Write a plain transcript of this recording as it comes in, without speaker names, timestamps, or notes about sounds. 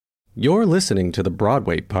You're listening to the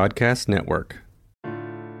Broadway Podcast Network.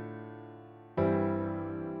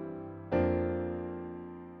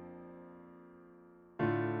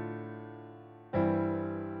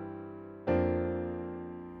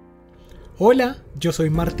 Hola, yo soy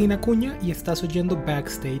Martín Acuña y estás oyendo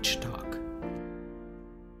Backstage Talk.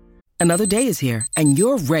 Another day is here, and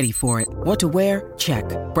you're ready for it. What to wear? Check.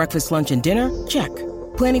 Breakfast, lunch, and dinner? Check.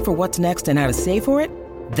 Planning for what's next and how to save for it?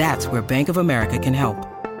 That's where Bank of America can help.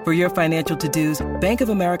 For your financial to-dos, Bank of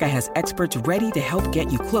America has experts ready to help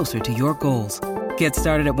get you closer to your goals. Get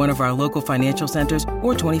started at one of our local financial centers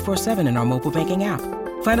or 24/7 in our mobile banking app.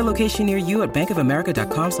 Find a location near you at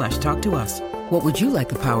bankofamerica.com/talktous. What would you like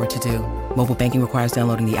the power to do? Mobile banking requires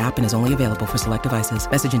downloading the app and is only available for select devices.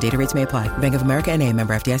 Message and data rates may apply. Bank of America N.A.,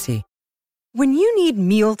 member FDIC. When you need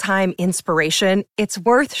mealtime inspiration, it's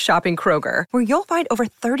worth shopping Kroger, where you'll find over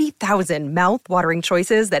 30,000 mouth-watering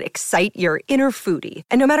choices that excite your inner foodie.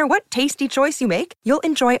 And no matter what tasty choice you make, you'll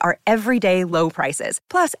enjoy our everyday low prices,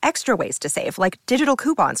 plus extra ways to save, like digital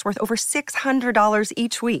coupons worth over $600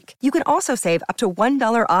 each week. You can also save up to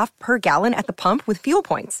 $1 off per gallon at the pump with fuel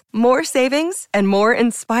points. More savings and more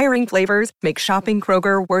inspiring flavors make shopping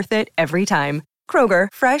Kroger worth it every time. Kroger,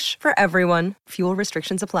 fresh for everyone. Fuel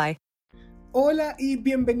restrictions apply. Hola y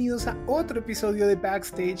bienvenidos a otro episodio de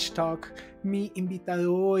Backstage Talk. Mi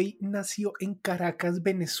invitado hoy nació en Caracas,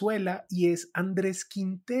 Venezuela, y es Andrés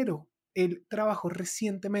Quintero. Él trabajó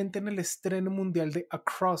recientemente en el estreno mundial de A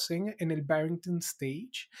Crossing en el Barrington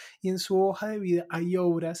Stage, y en su hoja de vida hay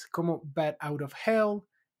obras como Bat Out of Hell,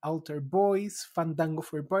 Altar Boys, Fandango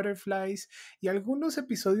for Butterflies y algunos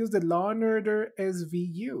episodios de Law and Order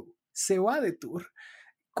SVU. Se va de tour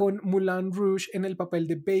con Moulin Rouge en el papel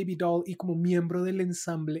de Baby Doll y como miembro del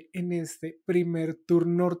ensamble en este primer tour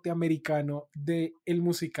norteamericano del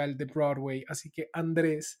musical de Broadway. Así que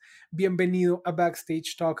Andrés, bienvenido a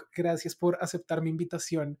Backstage Talk. Gracias por aceptar mi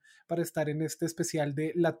invitación para estar en este especial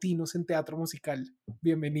de Latinos en Teatro Musical.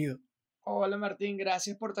 Bienvenido. Hola Martín,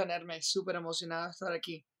 gracias por tenerme. Súper emocionado de estar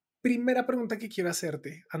aquí. Primera pregunta que quiero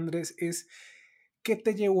hacerte, Andrés, es ¿qué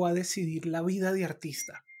te llevó a decidir la vida de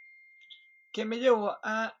artista? ¿Qué me llevó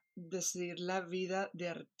a decidir la vida de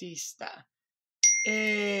artista?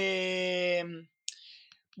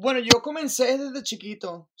 Bueno, yo comencé desde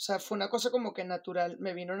chiquito, o sea, fue una cosa como que natural,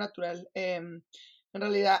 me vino natural. En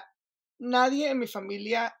realidad, nadie en mi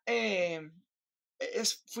familia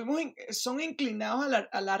son inclinados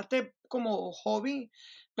al arte como hobby,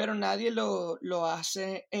 pero nadie lo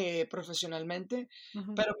hace profesionalmente.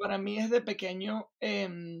 Uh-huh. Pero para mí desde pequeño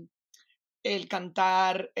el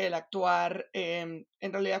cantar, el actuar. En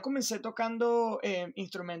realidad comencé tocando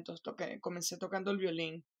instrumentos, comencé tocando el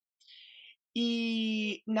violín.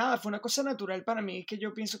 Y nada, fue una cosa natural para mí, que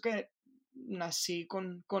yo pienso que nací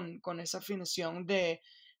con esa afinación de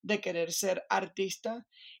querer ser artista.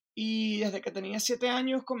 Y desde que tenía 7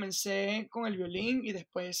 años comencé con el violín y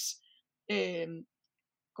después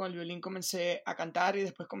con el violín comencé a cantar y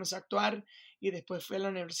después comencé a actuar y después fui a la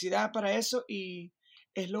universidad para eso y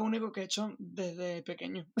es lo único que he hecho desde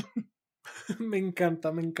pequeño. Me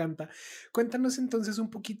encanta, me encanta. Cuéntanos entonces un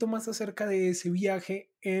poquito más acerca de ese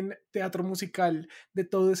viaje en teatro musical, de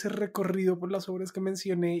todo ese recorrido por las obras que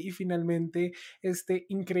mencioné y finalmente este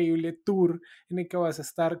increíble tour en el que vas a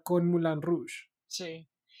estar con Moulin Rouge. Sí.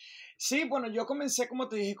 Sí, bueno, yo comencé, como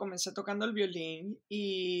te dije, comencé tocando el violín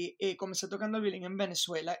y comencé tocando el violín en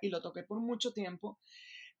Venezuela y lo toqué por mucho tiempo,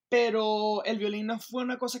 pero el violín no fue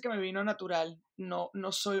una cosa que me vino natural. No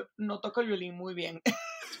toco el violín muy bien.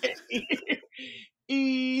 y,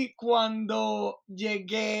 y cuando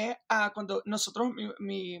nosotros,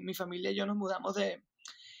 mi familia y yo nos mudamos de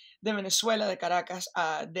Venezuela, de Caracas,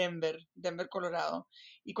 a Denver, Colorado,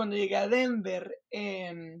 y cuando llegué a Denver,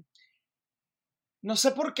 no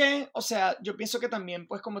sé por qué, o sea, yo pienso que también,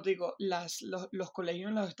 pues como te digo, los colegios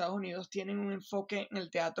en los Estados Unidos tienen un enfoque en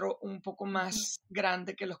el teatro un poco Ujú. más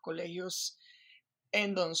grande que los colegios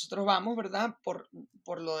en donde nosotros vamos, ¿verdad? Por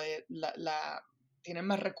lo de tienen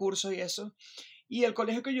más recursos y eso. Y el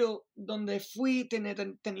colegio donde fui, tenía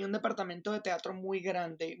un departamento de teatro muy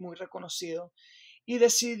grande, muy reconocido. Y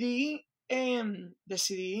decidí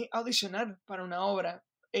audicionar para una obra,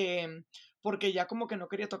 porque ya como que no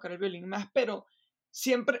quería tocar el violín más, pero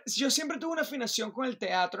yo siempre tuve una afinación con el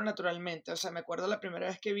teatro naturalmente. O sea, me acuerdo la primera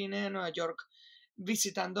vez que vine de Nueva York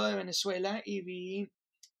visitando de Venezuela y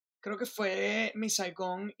creo que fue Miss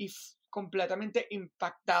Saigon y completamente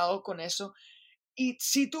impactado con eso. Y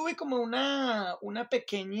sí tuve como una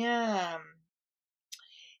pequeña,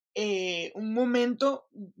 un momento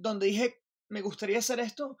donde dije, me gustaría hacer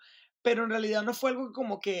esto, pero en realidad no fue algo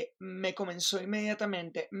como que me comenzó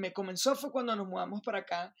inmediatamente. Me comenzó fue cuando nos mudamos para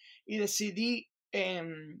acá y decidí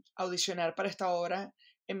audicionar para esta obra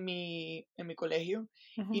en mi colegio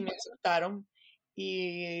y Ujú. me aceptaron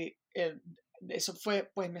y eso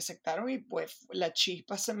fue, pues me aceptaron y pues la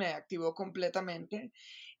chispa se me activó completamente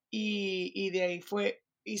y de ahí fue,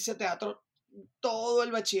 hice teatro todo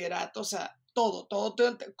el bachillerato, o sea,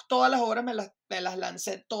 todas las obras me las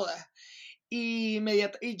lancé todas. Y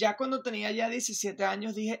ya cuando tenía ya 17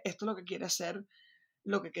 años dije, esto es lo que quiero hacer,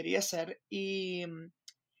 lo que quería hacer. Y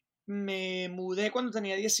me mudé cuando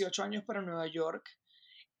tenía 18 años para Nueva York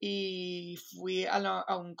y fui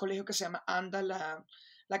a un colegio que se llama ANDA, la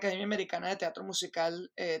Academia Americana de Teatro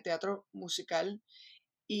Musical,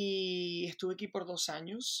 y estuve aquí por 2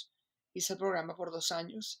 años, hice el programa por 2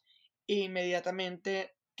 años, e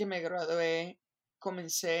inmediatamente que me gradué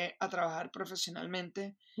comencé a trabajar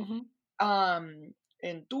profesionalmente Ujú.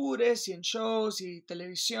 en tours y en shows y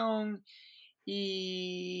televisión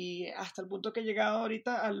y hasta el punto que he llegado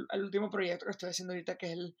ahorita al último proyecto que estoy haciendo ahorita,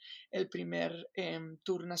 que es el primer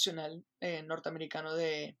tour nacional norteamericano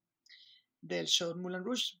del show Moulin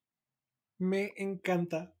Rouge. Me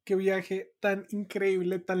encanta. Qué viaje tan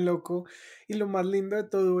increíble, tan loco. Y lo más lindo de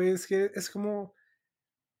todo es que es como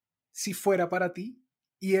si fuera para ti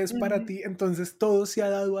y es para Ujú. ti. Entonces todo se ha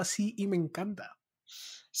dado así y me encanta.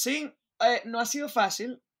 Sí, no ha sido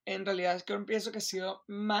fácil. En realidad es que yo pienso que ha sido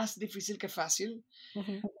más difícil que fácil,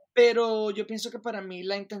 Ujú. pero yo pienso que para mí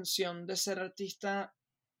la intención de ser artista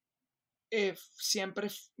siempre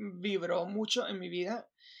vibró mucho en mi vida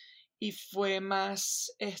y fue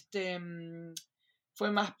más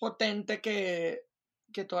potente que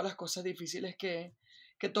todas las cosas difíciles que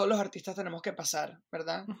todos los artistas tenemos que pasar,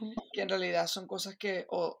 ¿verdad? Ujú. Que en realidad son cosas que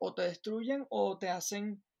o te destruyen o te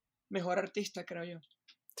hacen mejor artista, creo yo.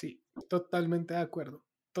 Sí, totalmente de acuerdo.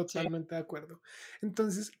 Sí. Totalmente de acuerdo.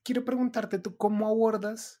 Entonces, quiero preguntarte tú, ¿cómo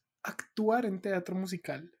abordas actuar en teatro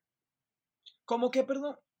musical? ¿Cómo que,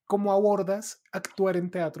 perdón? ¿Cómo abordas actuar en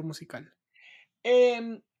teatro musical?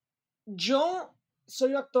 Em, yo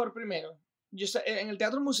soy actor primero. En el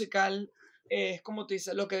teatro musical es como te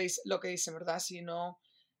dice, lo que dice, ¿verdad? Si no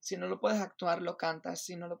lo puedes actuar, lo cantas.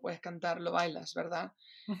 Si no lo puedes cantar, lo bailas, ¿verdad?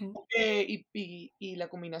 Ujú. Y la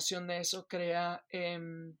combinación de eso crea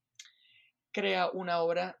una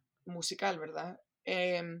obra musical, ¿verdad?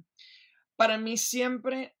 Para mí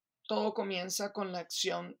siempre todo comienza con la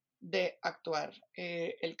acción de actuar.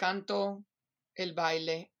 El canto, el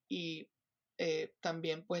baile y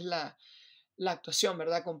también pues la actuación,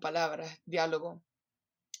 ¿verdad? Con palabras, diálogo.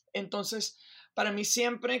 Entonces, para mí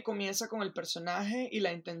siempre comienza con el personaje y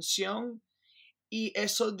la intención y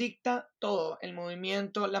eso dicta todo, el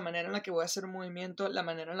movimiento, la manera en la que voy a hacer un movimiento, la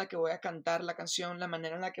manera en la que voy a cantar la canción, la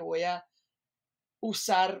manera en la que voy a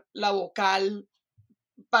usar la vocal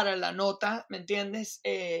para la nota, ¿me entiendes?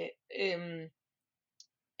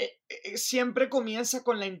 Siempre comienza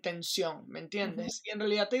con la intención, ¿me Ujú. entiendes? Y en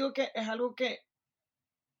realidad te digo que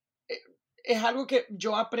eh, es algo que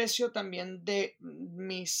yo aprecio también de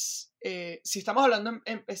si estamos hablando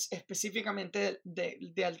específicamente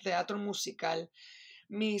del teatro musical,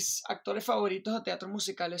 mis actores favoritos de teatro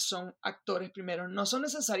musicales son actores primero, no son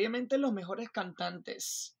necesariamente los mejores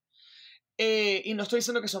cantantes, y no estoy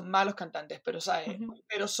diciendo que son malos cantantes, pero, ¿sabes? Ujú.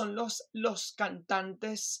 Pero son los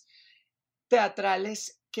cantantes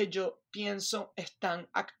teatrales que yo pienso están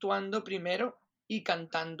actuando primero y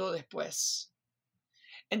cantando después.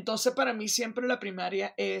 Entonces, para mí siempre la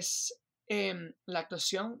primaria es la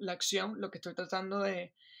actuación, la acción, lo que estoy tratando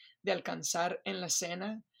de alcanzar en la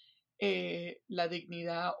escena, la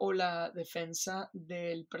dignidad o la defensa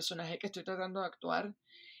del personaje que estoy tratando de actuar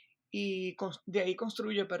y de ahí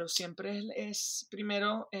construyo, pero siempre es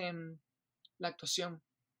primero la actuación.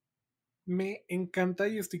 Me encanta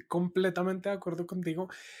y estoy completamente de acuerdo contigo.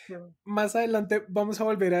 Mm. Más adelante vamos a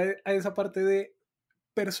volver a esa parte de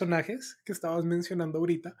personajes que estabas mencionando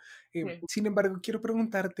ahorita. Sí. Sin embargo, quiero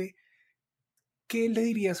preguntarte, ¿qué le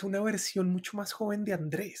dirías a una versión mucho más joven de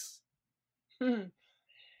Andrés?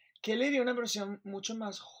 ¿Qué le diría a una versión mucho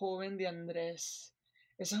más joven de Andrés?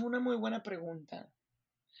 Esa es una muy buena pregunta.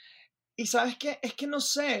 Y sabes qué, es que no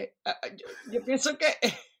sé, yo pienso que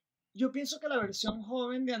yo pienso que la versión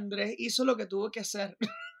joven de Andrés hizo lo que tuvo que hacer,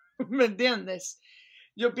 ¿me entiendes?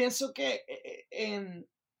 Yo pienso que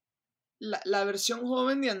la versión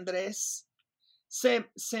joven de Andrés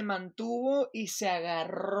se mantuvo y se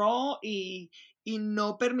agarró y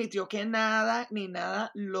no permitió que nada ni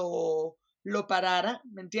nada lo parara,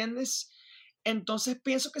 ¿me entiendes? Entonces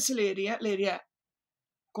pienso que le diría,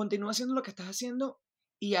 continúa haciendo lo que estás haciendo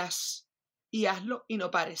y hazlo y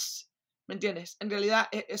no pares, ¿me entiendes? En realidad,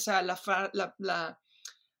 o sea,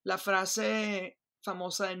 la frase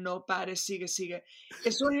famosa de no pares, sigue, sigue,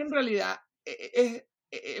 eso es en realidad,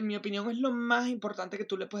 en mi opinión, es lo más importante que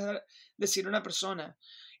tú le puedes decir a una persona.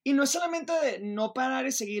 Y no es solamente de no parar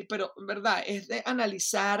y seguir, pero, ¿verdad? Es de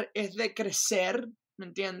analizar, es de crecer, ¿me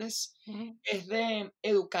entiendes? Es de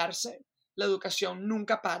educarse. La educación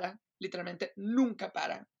nunca para, literalmente nunca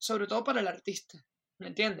para, sobre todo para el artista, ¿me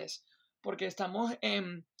entiendes? Porque estamos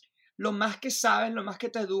en lo más que sabes, lo más que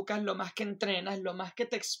te educas, lo más que entrenas, lo más que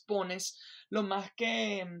te expones, lo más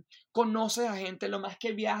que conoces a gente, lo más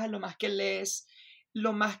que viajas, lo más que lees,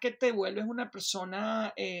 lo más que te vuelves una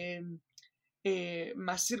persona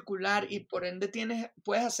más circular y por ende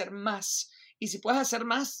puedes hacer más. Y si puedes hacer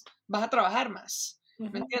más, vas a trabajar más.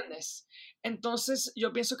 ¿Me entiendes? Entonces,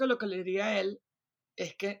 yo pienso que lo que le diría a él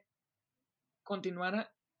es que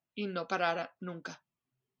continuara y no parara nunca.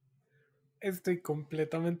 Estoy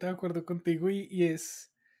completamente de acuerdo contigo y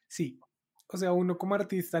es, sí, o sea, uno como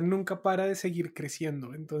artista nunca para de seguir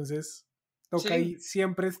creciendo, entonces toca Sí, ahí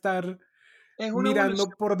siempre estar es una evolución. mirando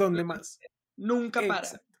por dónde más. Nunca para,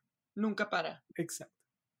 Exacto, nunca para. exacto,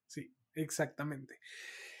 sí, exactamente.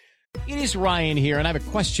 It is Ryan here, and I have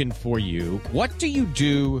a question for you. What do you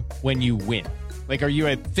do when you win? Like, are you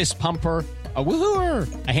a fist pumper, a woohooer,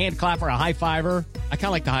 a hand clapper, a high fiver? I kind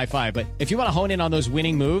of like the high five, but if you want to hone in on those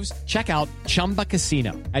winning moves, check out Chumba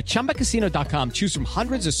Casino. At ChumbaCasino.com, choose from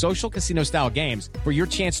hundreds of social casino-style games for your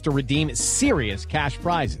chance to redeem serious cash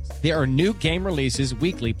prizes. There are new game releases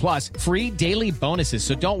weekly, plus free daily bonuses,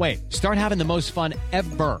 so don't wait. Start having the most fun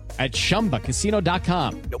ever at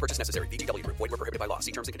ChumbaCasino.com. No purchase necessary. VGW Group. Void where prohibited by law.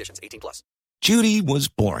 See terms and conditions. 18+. Judy was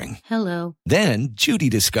boring. Hello. Then Judy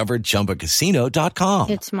discovered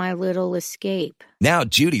ChumbaCasino.com. It's my little escape. Now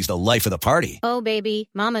Judy's the life of the party. Oh,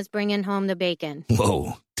 baby, mama's bringing home the bacon.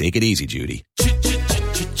 Whoa, take it easy, Judy.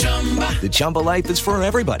 The Chumba life is for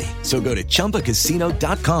everybody. So go to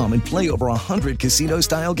ChumbaCasino.com and play over 100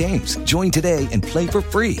 casino-style games. Join today and play for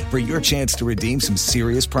free for your chance to redeem some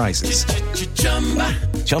serious prizes.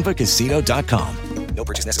 ChumbaCasino.com. No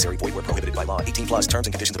purchase necessary. Void where prohibited by law. 18+. Terms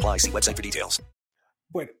and conditions apply. See website for details.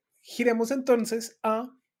 Bueno, giremos entonces a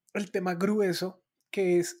el tema grueso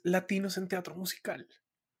que es latinos en teatro musical.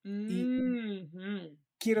 Y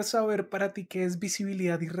quiero saber para ti qué es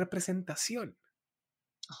visibilidad y representación.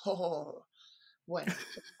 Oh, bueno,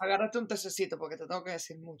 agárrate un tececito porque te tengo que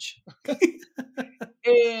decir mucho.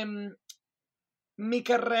 Mi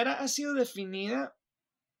carrera ha sido definida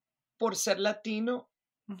por ser latino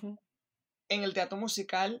en el teatro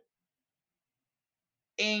musical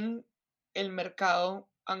en el mercado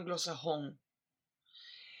anglosajón.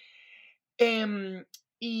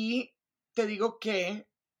 Y te digo que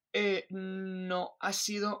no ha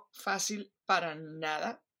sido fácil para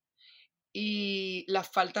nada. Y la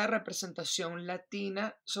falta de representación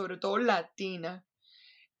latina, sobre todo latina,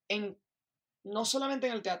 no solamente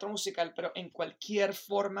en el teatro musical, pero en cualquier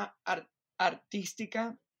forma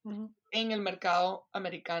artística en el mercado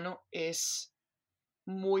americano es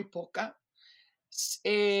muy poca.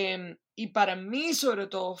 Y para mí, sobre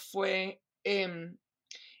todo, fue... y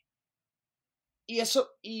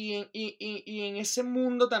en ese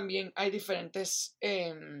mundo también hay diferentes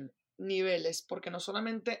niveles, porque no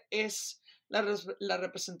solamente es la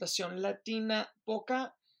representación latina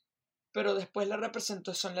poca, pero después la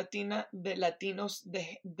representación latina de latinos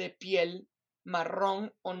de piel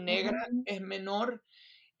marrón o negra es menor,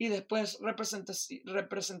 y después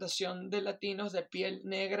representación de latinos de piel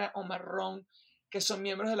negra o marrón que son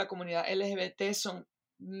miembros de la comunidad LGBT son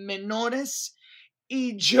menores,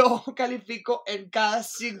 y yo califico en cada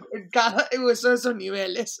uno de esos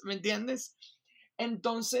niveles, ¿me entiendes?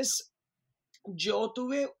 Entonces, yo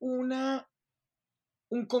tuve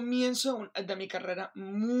un comienzo de mi carrera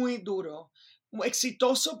muy duro, muy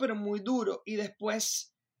exitoso, pero muy duro. Y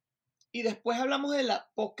después hablamos de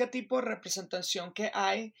la poca tipo de representación que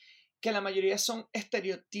hay, que la mayoría son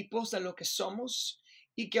estereotipos de lo que somos,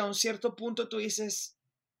 y que a un cierto punto tú dices,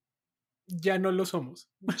 ya no lo somos.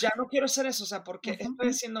 Ya no quiero hacer eso, o sea, ¿por qué estoy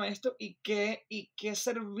haciendo esto? ¿Y qué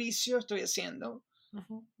servicio estoy haciendo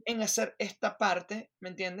en hacer esta parte? ¿Me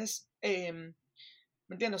entiendes? ¿Me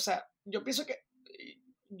entiendes? O sea, yo pienso que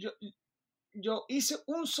yo hice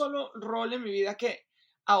un solo rol en mi vida que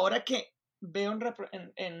ahora que veo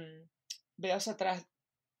veo hacia atrás,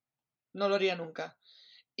 no lo haría nunca.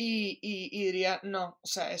 Y diría, no, o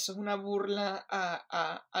sea, eso es una burla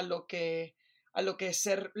a lo que es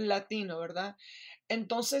ser latino, ¿verdad?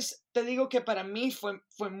 Entonces, te digo que para mí fue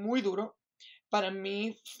muy duro. Para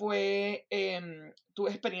mí tuve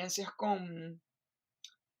experiencias con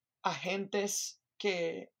agentes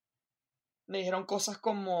que me dijeron cosas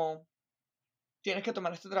como, tienes que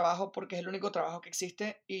tomar este trabajo porque es el único trabajo que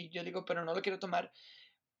existe. Y yo digo, pero no lo quiero tomar,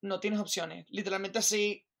 no tienes opciones. Literalmente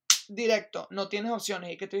así, directo, no tienes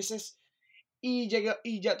opciones. Y que tú dices, y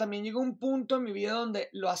ya también llegó un punto en mi vida donde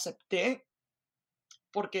lo acepté,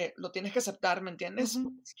 porque lo tienes que aceptar, ¿me entiendes?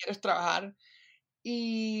 Si quieres trabajar.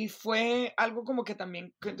 Y fue algo como que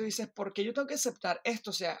también, que tú dices, ¿por qué yo tengo que aceptar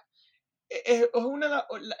esto? O sea, es una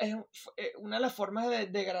de las formas de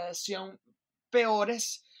degradación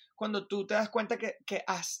peores cuando tú te das cuenta que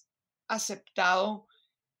has aceptado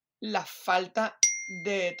la falta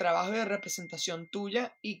de trabajo y de representación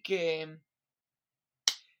tuya y que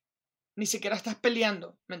ni siquiera estás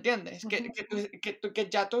peleando, ¿me entiendes? Que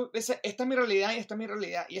ya esta es mi realidad y esta es mi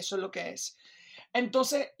realidad y eso es lo que es.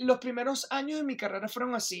 Entonces, los primeros años de mi carrera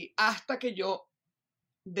fueron así, hasta que yo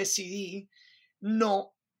decidí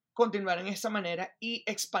no continuar en esta manera y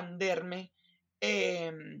expanderme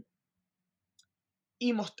em,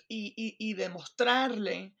 y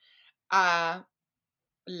demostrarle a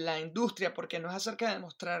la industria, porque no es acerca de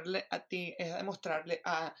demostrarle a ti, es demostrarle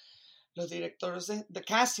a los directores, the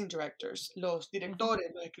casting directors, los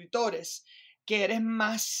directores, los escritores, que eres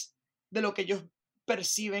más de lo que ellos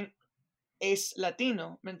perciben es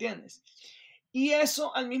latino, ¿me entiendes? Y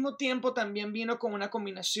eso al mismo tiempo también vino con una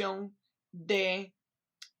combinación de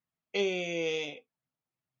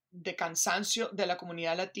cansancio de la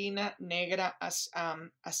comunidad latina, negra,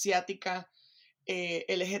 asiática,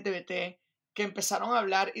 LGBT, que empezaron a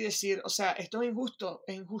hablar y decir, o sea, esto es injusto,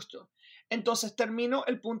 es injusto. Entonces termino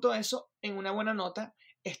el punto de eso en una buena nota,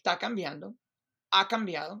 está cambiando, ha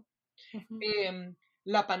cambiado.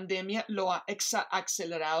 La pandemia lo ha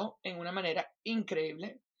acelerado en una manera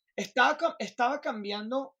increíble. Estaba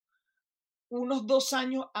cambiando unos 2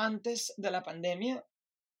 años antes de la pandemia,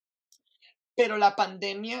 pero la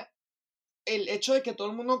pandemia, el hecho de que todo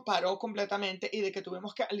el mundo paró completamente y de que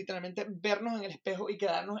tuvimos que literalmente vernos en el espejo y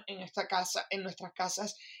quedarnos en esta casa, en nuestras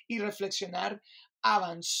casas y reflexionar,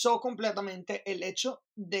 avanzó completamente el hecho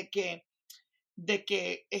de que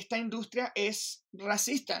esta industria es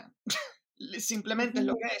racista. Simplemente es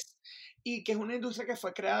lo que es. Y que es una industria que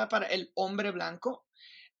fue creada para el hombre blanco,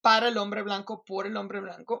 por el hombre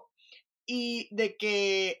blanco, y de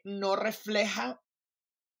que no refleja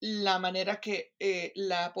la manera que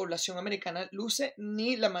la población americana luce,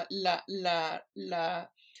 ni la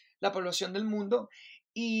población del mundo,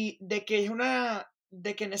 y de que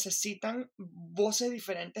de que necesitan voces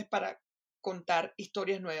diferentes para contar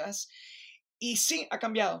historias nuevas. Y sí, ha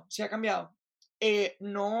cambiado, sí ha cambiado.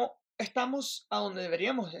 No estamos a donde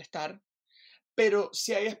deberíamos estar, pero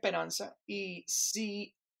sí hay esperanza y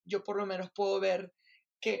sí yo por lo menos puedo ver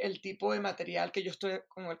que el tipo de material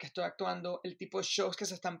con el que estoy actuando, el tipo de shows que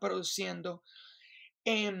se están produciendo.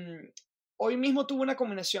 Hoy mismo tuve una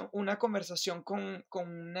conversación con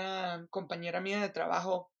una compañera mía de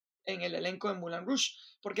trabajo en el elenco de Moulin Rouge,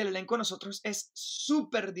 porque el elenco de nosotros es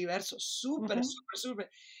súper diverso, súper.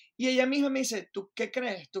 Y ella misma me dice, ¿tú qué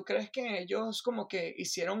crees? ¿Tú crees que ellos como que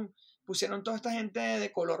pusieron toda esta gente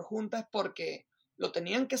de color juntas porque lo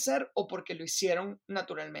tenían que hacer o porque lo hicieron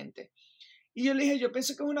naturalmente? Y yo le dije, yo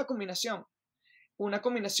pienso que es una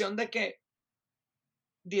combinación de que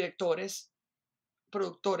directores,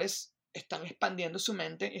 productores están expandiendo su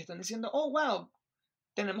mente y están diciendo, oh, wow,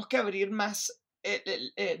 tenemos que abrir más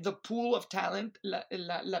the pool of talent,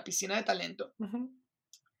 la piscina de talento.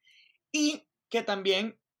 Y que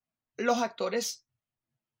también los actores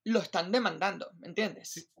lo están demandando, ¿me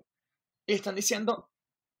entiendes? Y están diciendo,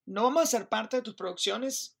 no vamos a ser parte de tus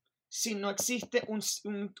producciones si no existe un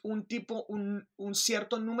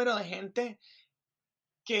cierto número de gente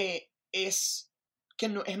que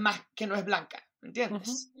no es blanca, ¿me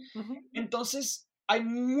entiendes? Entonces, hay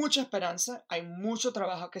mucha esperanza, hay mucho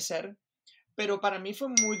trabajo que hacer, pero para mí fue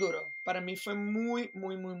muy duro, para mí fue muy,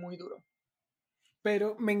 muy, muy, muy duro.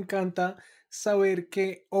 Pero me encanta saber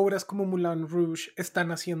que obras como Moulin Rouge están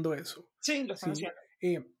haciendo eso. Sí, lo están haciendo.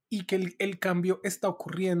 Y que el cambio está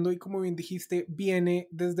ocurriendo y como bien dijiste, viene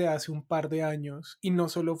desde hace un par de años y no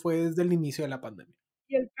solo fue desde el inicio de la pandemia.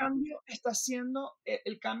 Y el cambio está haciendo,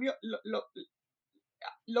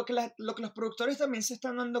 lo que los productores también se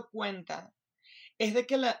están dando cuenta es de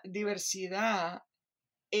que la diversidad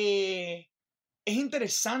es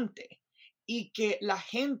interesante y que la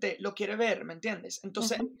gente lo quiere ver, ¿me entiendes?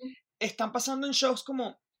 Entonces, están pasando en shows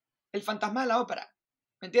como El Fantasma de la Ópera,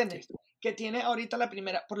 ¿me entiendes? Sí. Que tiene ahorita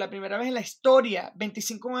por la primera vez en la historia,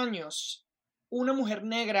 25 años, una mujer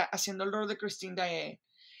negra haciendo el rol de Christine Daae.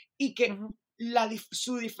 Y que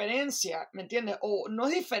su diferencia, ¿me entiendes? O no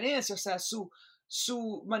es diferencia, o sea,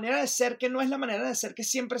 su manera de ser, que no es la manera de ser que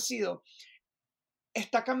siempre ha sido,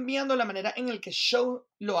 está cambiando la manera en el que show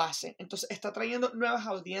lo hace. Entonces está trayendo nuevas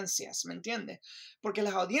audiencias, ¿me entiendes? Porque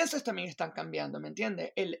las audiencias también están cambiando, ¿me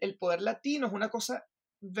entiendes? El poder latino es una cosa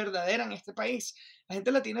verdadera en este país. La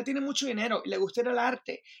gente latina tiene mucho dinero, le gusta ir al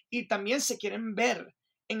arte y también se quieren ver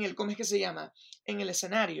en el, ¿cómo es que se llama? En el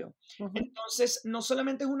escenario. Entonces, no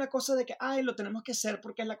solamente es una cosa de que, ay, lo tenemos que hacer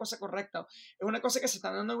porque es la cosa correcta, es una cosa que se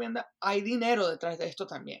están dando cuenta, hay dinero detrás de esto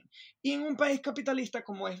también. Y en un país capitalista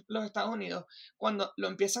como es los Estados Unidos, cuando lo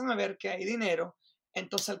empiezan a ver que hay dinero,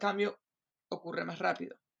 entonces el cambio ocurre más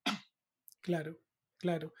rápido. Claro,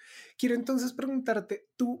 claro. Quiero entonces preguntarte,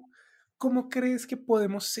 ¿tú cómo crees que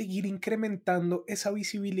podemos seguir incrementando esa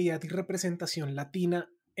visibilidad y representación latina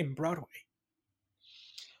en Broadway?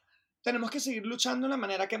 Tenemos que seguir luchando de la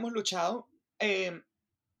manera que hemos luchado,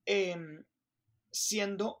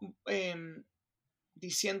 siendo,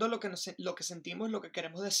 diciendo lo que sentimos, lo que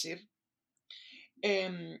queremos decir,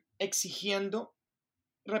 exigiendo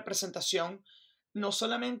representación, no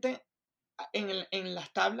solamente en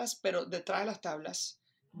las tablas, pero detrás de las tablas,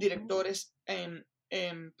 directores,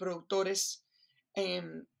 productores,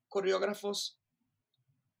 coreógrafos.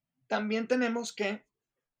 También tenemos que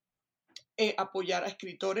apoyar a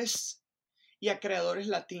escritores y a creadores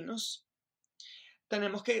latinos.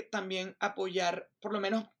 Tenemos que también apoyar, por lo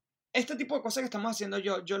menos, este tipo de cosas que estamos haciendo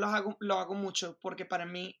yo lo hago mucho, porque para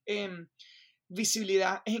mí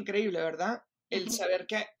visibilidad es increíble, ¿verdad? El saber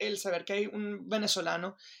que hay un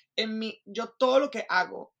venezolano yo todo lo que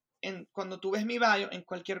hago, cuando tú ves mi bio, en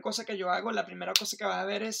cualquier cosa que yo hago, la primera cosa que vas a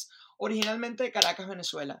ver es originalmente de Caracas,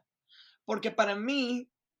 Venezuela. Porque para mí,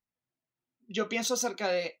 yo pienso acerca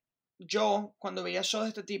de yo, cuando veía shows de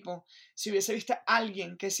este tipo, si hubiese visto a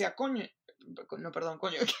alguien que sea coño,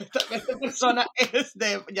 que esta persona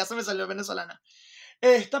ya se me salió venezolana,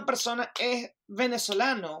 esta persona es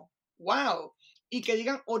venezolano, wow, y que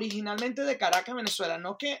digan originalmente de Caracas, Venezuela,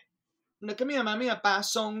 no que mi mamá y mi papá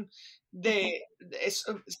son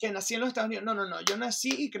que nací en los Estados Unidos, no, yo nací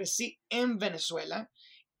y crecí en Venezuela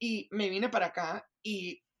y me vine para acá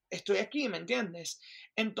y estoy aquí, ¿me entiendes?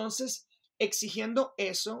 Entonces, exigiendo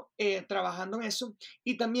eso, trabajando en eso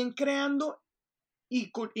y también creando y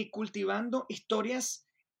cultivando historias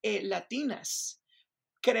latinas,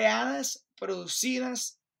 creadas,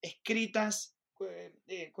 producidas, escritas,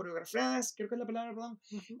 coreografiadas, creo que es la palabra, perdón,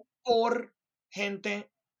 por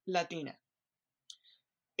gente latina.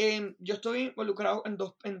 Yo estoy involucrado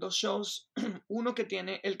en dos shows, uno que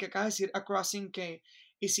tiene el que acaba de decir, A Crossing, que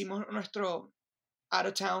hicimos nuestro Out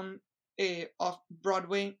of Town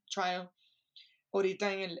Off-Broadway trial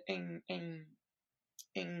ahorita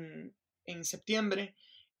en septiembre,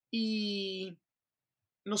 y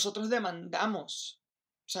nosotros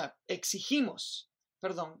exigimos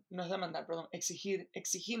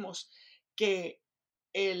que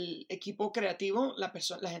el equipo creativo, la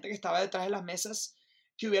gente que estaba detrás de las mesas,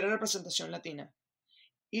 que hubiera representación latina.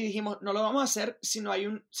 Y dijimos, no lo vamos a hacer si no hay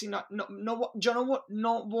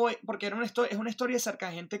no voy, porque es una historia acerca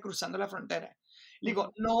de gente cruzando la frontera.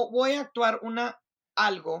 Digo, no voy a actuar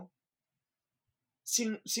algo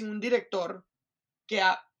sin un director que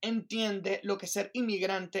entiende lo que es ser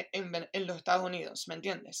inmigrante en los Estados Unidos, ¿me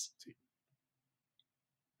entiendes? Sí.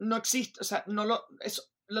 No existe, o sea, no,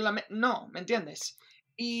 ¿me entiendes?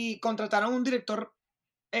 Y contrataron un director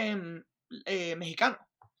mexicano,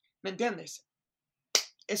 ¿me entiendes?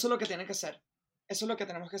 Eso es lo que tiene que ser. Eso es lo que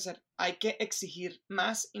tenemos que hacer. Hay que exigir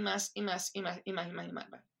más y más y más y más y más y más y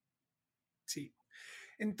más. Sí.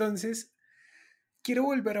 Entonces, quiero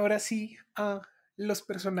volver ahora sí a los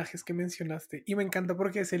personajes que mencionaste. Y me encanta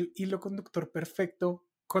porque es el hilo conductor perfecto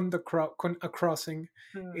con A Crossing.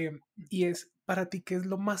 Y es, para ti, ¿qué es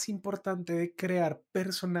lo más importante de crear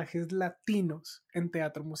personajes latinos en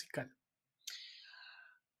teatro musical?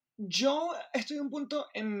 Yo estoy en un punto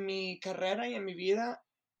en mi carrera y en mi vida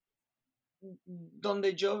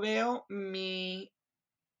donde yo veo mi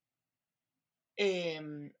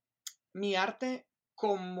arte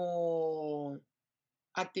como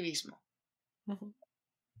activismo.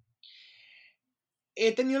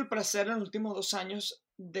 He tenido el placer en los últimos 2 años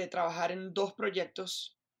de trabajar en 2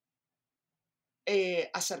 proyectos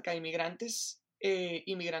acerca de inmigrantes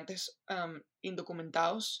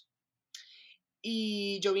indocumentados.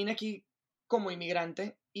 Y yo vine aquí como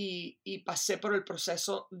inmigrante y pasé por el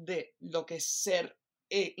proceso de lo que es ser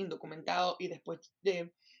indocumentado y después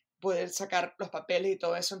de poder sacar los papeles y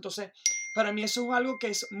todo eso. Entonces, para mí eso es algo que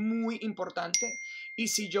es muy importante. Y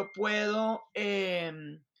si yo puedo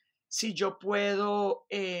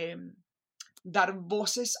dar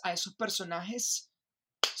voces a esos personajes,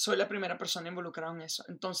 soy la primera persona involucrada en eso.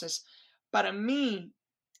 Entonces, para mí,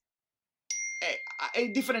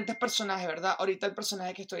 hay diferentes personajes, ¿verdad? Ahorita el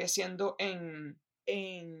personaje que estoy haciendo en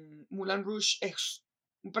Moulin Rouge es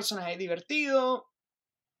un personaje divertido,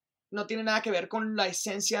 no tiene nada que ver con la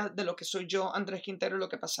esencia de lo que soy yo, Andrés Quintero, lo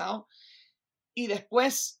que he pasado. Y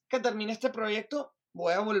después que termine este proyecto,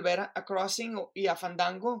 voy a volver a Crossing y a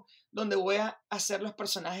Fandango, donde voy a hacer los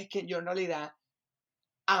personajes que yo en realidad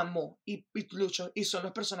amo y lucho, y son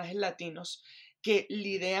los personajes latinos que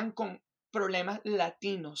lidian con problemas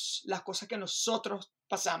latinos, las cosas que nosotros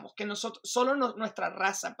pasamos, que solo nuestra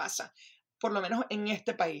raza pasa, por lo menos en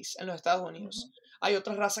este país, en los Estados Unidos. Hay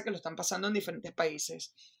otras razas que lo están pasando en diferentes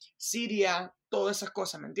países, Siria, todas esas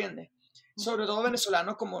cosas, ¿me entiendes? Sobre todo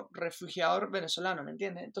venezolanos como refugiado venezolano, ¿me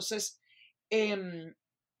entiendes? Entonces, ese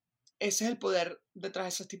es el poder detrás de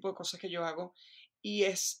ese tipo de cosas que yo hago, y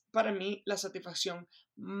es para mí la satisfacción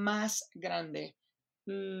más grande.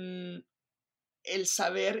 El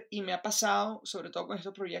saber, y me ha pasado, sobre todo con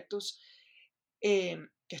estos proyectos, que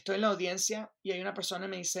estoy en la audiencia y hay una persona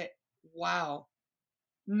que me dice, wow,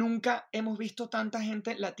 nunca hemos visto tanta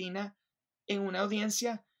gente latina en una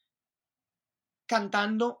audiencia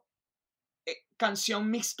cantando canción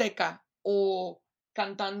mixteca o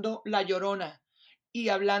cantando La Llorona y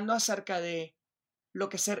hablando acerca de lo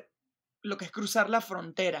que es cruzar la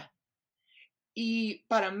frontera. Y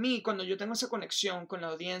para mí, cuando yo tengo esa conexión con la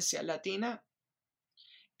audiencia latina,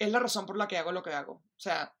 es la razón por la que hago lo que hago. O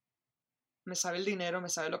sea, me sabe el dinero, me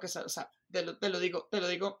sabe lo que sabe, o sea, te lo digo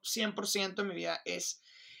 100% en mi vida es.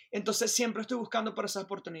 Entonces siempre estoy buscando por esas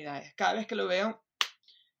oportunidades. Cada vez que lo veo,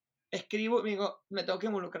 escribo y digo, me tengo que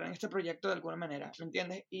involucrar en este proyecto de alguna manera, ¿me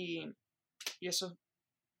entiendes? Y eso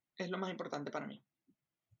es lo más importante para mí.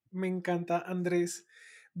 Me encanta, Andrés.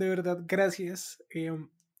 De verdad, gracias.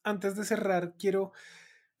 Antes de cerrar, quiero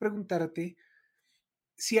preguntarte,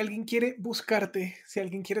 si alguien quiere buscarte, si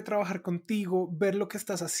alguien quiere trabajar contigo, ver lo que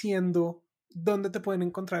estás haciendo, ¿dónde te pueden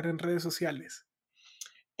encontrar en redes sociales?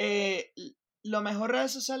 Lo mejor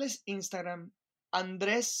redes sociales, Instagram,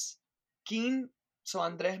 Andrés King,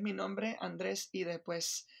 Andrés mi nombre, Andrés, y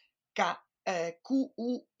después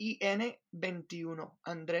QUIN 21,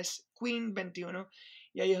 Andrés Queen 21,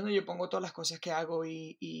 y ahí es donde yo pongo todas las cosas que hago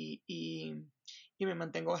y me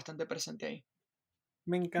mantengo bastante presente ahí.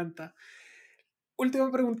 Me encanta.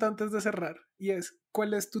 Última pregunta antes de cerrar, y es,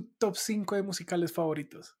 ¿cuál es tu top 5 de musicales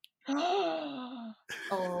favoritos?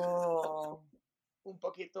 Un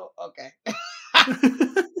poquito, ok.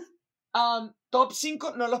 Top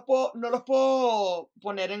 5 no los puedo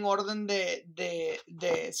poner en orden de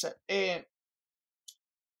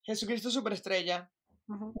Jesucristo Superestrella,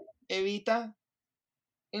 Evita,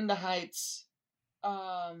 In the Heights,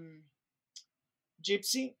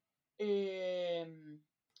 Gypsy,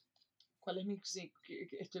 ¿cuál es mi? Sí,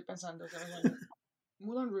 estoy pensando.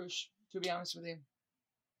 Moulin Rouge, to be honest with you.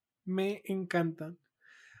 Me encantan.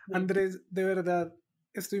 Andrés, de verdad,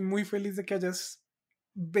 estoy muy feliz de que hayas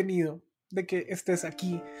venido, de que estés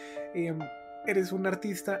aquí. Eres un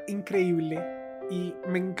artista increíble y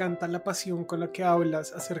me encanta la pasión con la que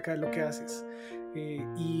hablas acerca de lo que haces.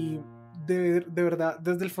 Y de verdad,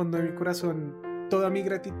 desde el fondo de mi corazón, toda mi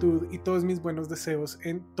gratitud y todos mis buenos deseos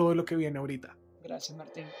en todo lo que viene ahorita. Gracias,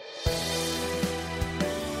 Martín.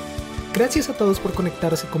 Gracias a todos por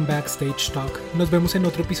conectarse con Backstage Talk. Nos vemos en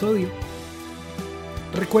otro episodio.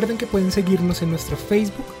 Recuerden que pueden seguirnos en nuestro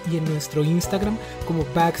Facebook y en nuestro Instagram como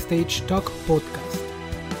Backstage Talk Podcast.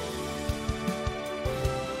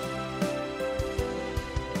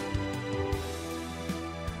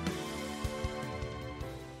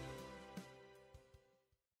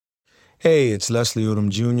 Hey, it's Leslie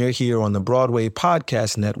Odom Jr. here on the Broadway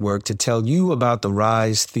Podcast Network to tell you about the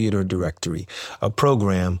Rise Theater Directory, a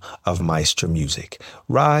program of Maestro Music.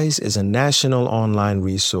 Rise is a national online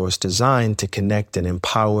resource designed to connect and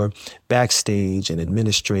empower backstage and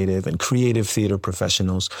administrative and creative theater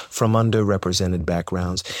professionals from underrepresented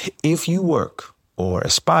backgrounds. If you work or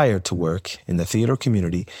aspire to work in the theater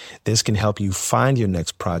community, this can help you find your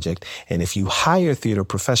next project. And if you hire theater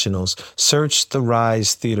professionals, search the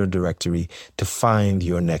Rise Theater Directory to find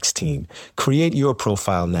your next team. Create your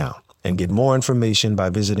profile now and get more information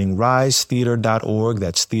by visiting risetheater.org.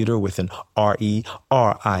 That's theater with an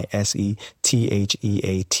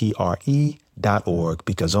RISETHEATRE.org,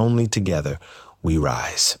 because only together we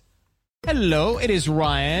rise. Hello, it is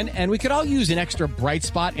Ryan, and we could all use an extra bright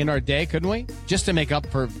spot in our day, couldn't we? Just to make up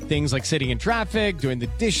for things like sitting in traffic, doing the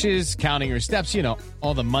dishes, counting your steps, you know,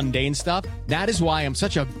 all the mundane stuff. That is why I'm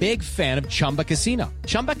such a big fan of Chumba Casino.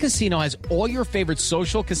 Chumba Casino has all your favorite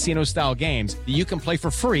social casino-style games that you can play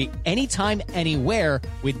for free anytime, anywhere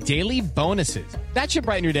with daily bonuses. That should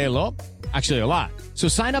brighten your day a little. Actually, a lot. So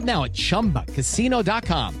sign up now at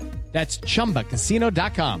ChumbaCasino.com. That's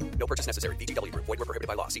ChumbaCasino.com. No purchase necessary. VGW Group. Void where prohibited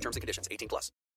by law. See terms and conditions. 18+.